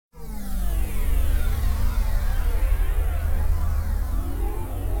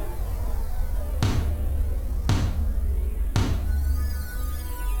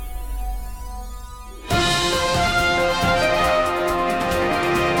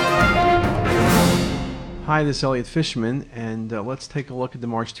Hi, this is Elliot Fishman, and let's take a look at the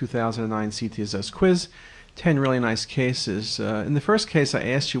March 2009 CTisus quiz. 10 really nice cases. In the first case, I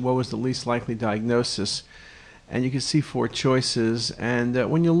asked you what was the least likely diagnosis, and you can see 4 choices. And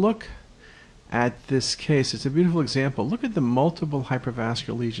when you look at this case, it's a beautiful example. Look at the multiple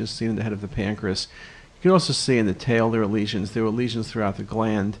hypervascular lesions seen in the head of the pancreas. You can also see in the tail there are lesions. There were lesions throughout the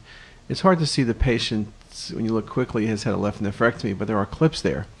gland. It's hard to see the patient, when you look quickly, has had a left nephrectomy, but there are clips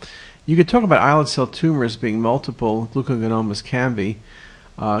there. You could talk about islet cell tumors being multiple. Glucogonomas can be.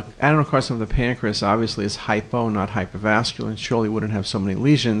 Adenocarcinoma of the pancreas obviously is hypo, not hypervascular, and surely wouldn't have so many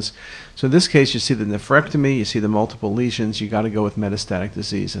lesions. So in this case, you see the nephrectomy, you see the multiple lesions. You got to go with metastatic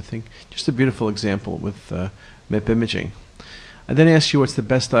disease. I think just a beautiful example with MIP imaging. I then ask you what's the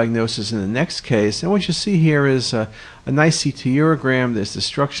best diagnosis in the next case, and what you see here is a nice CT urogram. There's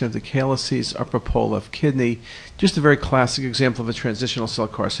destruction of the calyces, upper pole left kidney, just a very classic example of a transitional cell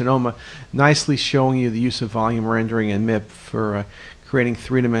carcinoma, nicely showing you the use of volume rendering and MIP for creating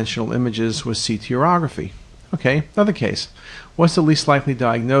three-dimensional images with CT urography. Okay, another case. What's the least likely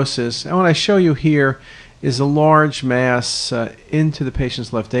diagnosis? And what I show you here is a large mass into the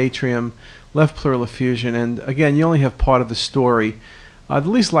patient's left atrium, left pleural effusion, and again, you only have part of the story. The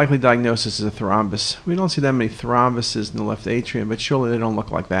least likely diagnosis is a thrombus. We don't see that many thrombuses in the left atrium, but surely they don't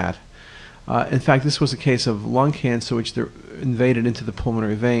look like that. In fact, this was a case of lung cancer which invaded into the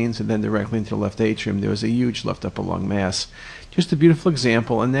pulmonary veins and then directly into the left atrium. There was a huge left upper lung mass. Just a beautiful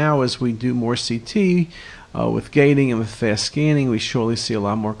example, and now as we do more CT, with gating and with fast scanning, we surely see a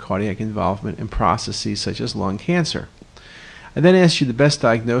lot more cardiac involvement in processes such as lung cancer. I then asked you the best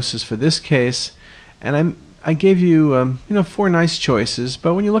diagnosis for this case, and I gave you 4 nice choices,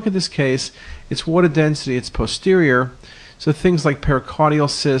 but when you look at this case, it's water density, it's posterior, so things like pericardial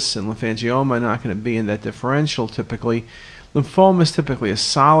cysts and lymphangioma are not going to be in that differential typically. Lymphoma is typically a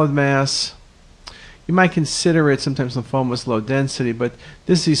solid mass. You might consider it, sometimes lymphoma is low density, but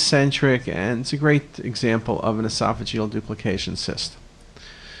this is eccentric, and it's a great example of an esophageal duplication cyst.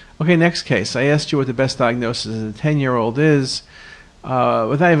 Okay, next case. I asked you what the best diagnosis of a 10-year-old is.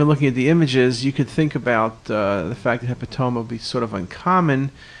 Without even looking at the images, you could think about the fact that hepatoma would be sort of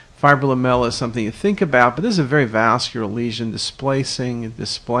uncommon. Fibrolamella is something you think about, but this is a very vascular lesion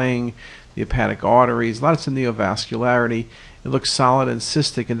displaying the hepatic arteries, lots of neovascularity. It looks solid and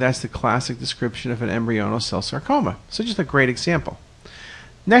cystic, and that's the classic description of an embryonal cell sarcoma. So just a great example.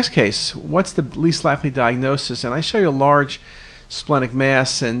 Next case, what's the least likely diagnosis? And I show you a large splenic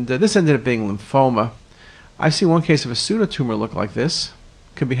mass, and this ended up being lymphoma. I've seen one case of a pseudotumor look like this.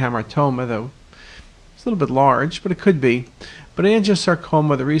 Could be hamartoma, though it's a little bit large, but it could be. But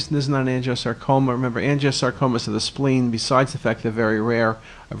angiosarcoma, the reason this is not an angiosarcoma, remember angiosarcomas of the spleen, besides the fact they're very rare,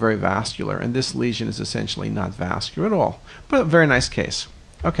 are very vascular, and this lesion is essentially not vascular at all. But a very nice case.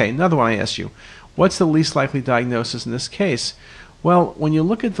 Okay, another one I asked you. What's the least likely diagnosis in this case? Well, when you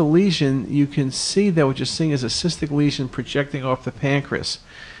look at the lesion, you can see that what you're seeing is a cystic lesion projecting off the pancreas.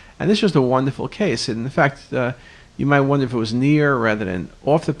 And this is just a wonderful case. And in fact, you might wonder if it was near rather than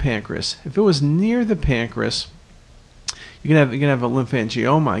off the pancreas. If it was near the pancreas, you can have a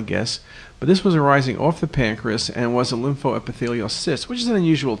lymphangioma, I guess. But this was arising off the pancreas and was a lymphoepithelial cyst, which is an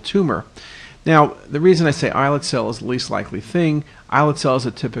unusual tumor. Now, the reason I say islet cell is the least likely thing, islet cells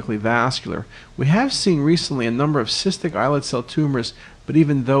are typically vascular. We have seen recently a number of cystic islet cell tumors, but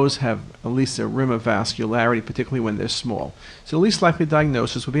even those have at least a rim of vascularity, particularly when they're small. So the least likely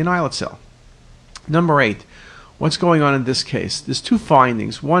diagnosis would be an islet cell. Number 8, what's going on in this case? There's 2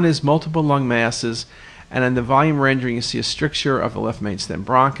 findings. One is multiple lung masses, and in the volume rendering you see a stricture of the left main stem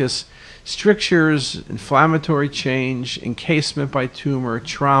bronchus. Strictures, inflammatory change, encasement by tumor,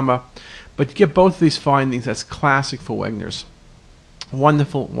 trauma. But you get both of these findings, that's classic for Wegener's.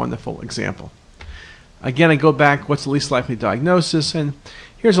 Wonderful, wonderful example. Again, I go back, what's the least likely diagnosis? And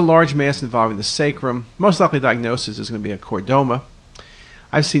here's a large mass involving the sacrum. Most likely diagnosis is going to be a chordoma.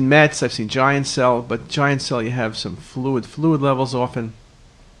 I've seen METs, I've seen giant cell, but giant cell you have some fluid levels often.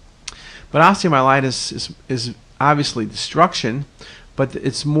 But osteomyelitis is obviously destruction, but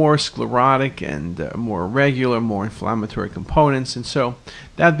it's more sclerotic and more irregular, more inflammatory components, and so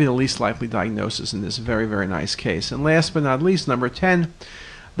that'd be the least likely diagnosis in this very, very nice case. And last but not least, number 10,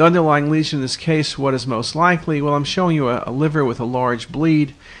 the underlying lesion in this case, what is most likely? Well, I'm showing you a liver with a large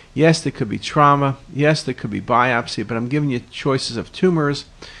bleed. Yes, there could be trauma. Yes, there could be biopsy, but I'm giving you choices of tumors.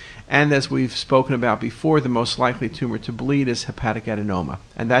 And as we've spoken about before, the most likely tumor to bleed is hepatic adenoma.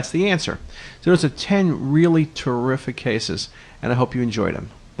 And that's the answer. So those are 10 really terrific cases, and I hope you enjoyed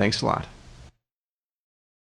them. Thanks a lot.